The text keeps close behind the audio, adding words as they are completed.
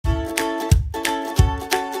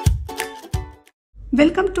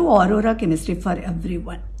Welcome to Aurora Chemistry for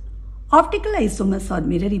everyone. Optical isomers are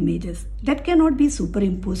mirror images that cannot be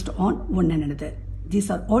superimposed on one another. These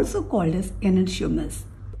are also called as enantiomers.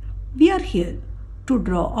 We are here to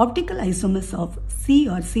draw optical isomers of C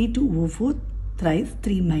or C2O4 thrice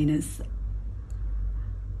 3-.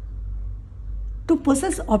 To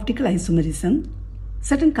possess optical isomerism,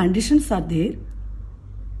 certain conditions are there.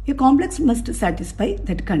 A complex must satisfy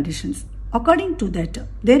that conditions. According to that,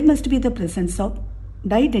 there must be the presence of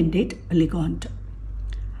Bidentate ligand.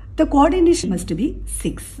 The coordination must be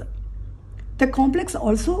 6. The complex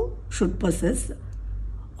also should possess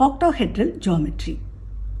octahedral geometry.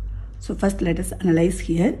 So first let us analyze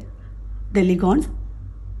here the ligands.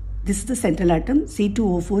 This is the central atom.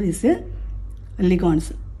 C2O4 is a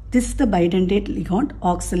ligands. This is the bidentate ligand,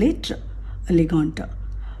 oxalate ligand.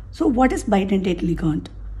 So what is bidentate ligand?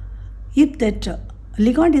 If that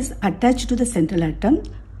ligand is attached to the central atom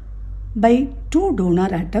by two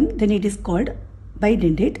donor atom, then it is called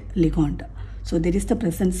bidentate ligand. So there is the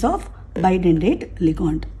presence of bidentate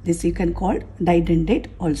ligand. This you can call didentate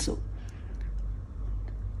also.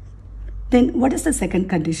 Then what is the second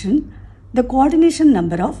condition? The coordination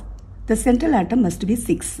number of the central atom must be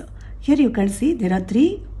 6. Here you can see there are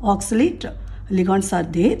 3 oxalate ligands are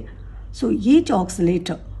there. So each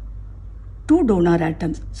oxalate 2 donor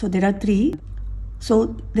atoms. So there are 3.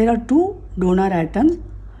 So there are 2 donor atoms.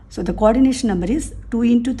 So the coordination number is 2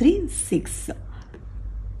 into 3, 6.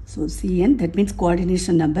 So Cn, that means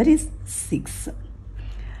coordination number is 6.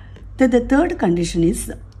 Then the third condition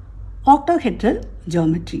is octahedral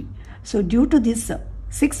geometry. So due to this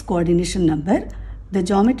 6 coordination number, the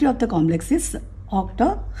geometry of the complex is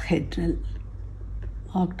octahedral.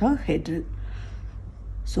 Octahedral.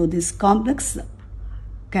 So this complex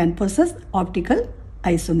can possess optical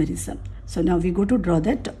isomerism. So now we go to draw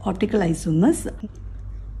that optical isomers.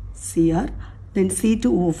 Cr, then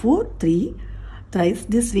C2O4 3 thrice.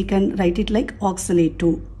 This we can write it like oxalate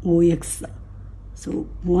 2 OX. So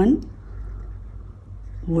 1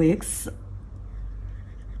 OX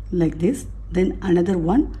like this. Then another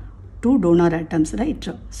one, 2 donor atoms, right?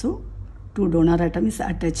 So 2 donor atom is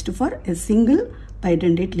attached for a single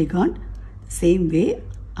bidentate ligand. Same way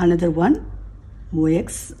another one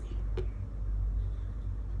OX.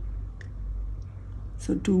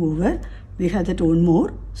 So 2 over. We have that one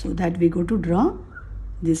more, so that we go to draw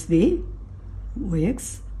this way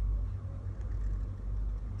OX.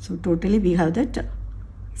 So totally we have that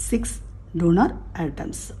 6 donor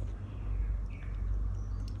atoms.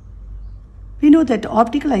 We know that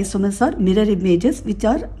optical isomers are mirror images which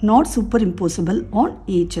are not superimposable on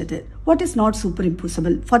each other. What is not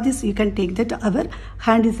superimposable? For this you can take that our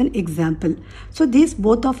hand is an example. So these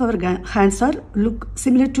both of our hands are look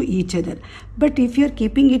similar to each other. But if you are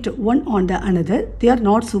keeping it one on the another, they are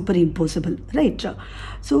not superimposable, right?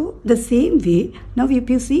 So the same way, now if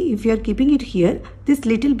you see, if you are keeping it here, these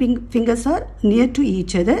little fingers are near to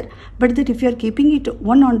each other. But that if you are keeping it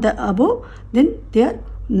one on the above, then they are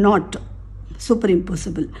not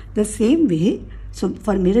superimposable. The same way, so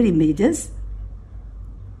for mirror images,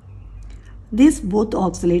 these both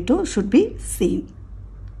oxalato should be same.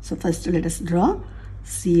 So first let us draw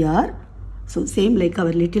Cr. So same like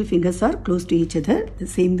our little fingers are close to each other. The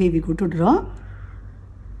same way we go to draw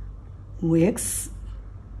OX.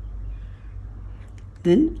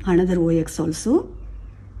 Then another OX also.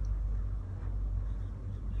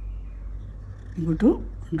 We go to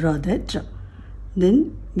draw that.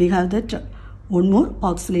 Then we have that one more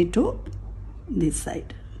oxalato this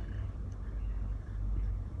side.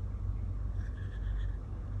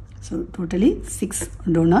 So totally 6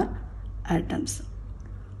 donor atoms.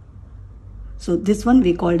 So this one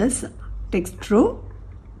we called as dextro,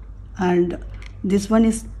 and this one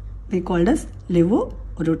is we called as laevo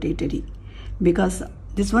rotatory, because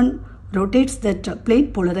this one rotates that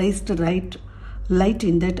plane polarized light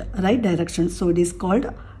in that right direction. So it is called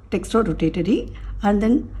dextro rotatory, and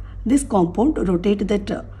then this compound rotates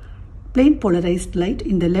that plane polarized light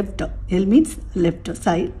in the left. L means left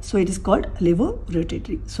side. So it is called laevo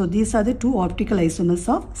rotatory. So these are the 2 optical isomers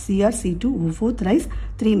of CrC2O4 thrice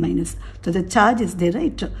 3-. So the charge is there,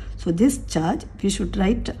 right? So this charge we should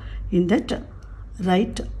write in that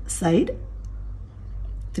right side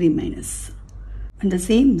 3-. And the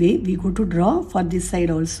same way we go to draw for this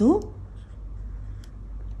side also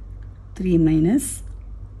 3-.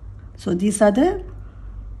 So these are the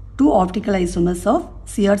 2 optical isomers of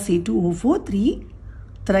CrC2O4 3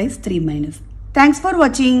 thrice 3-. Thanks for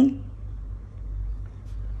watching.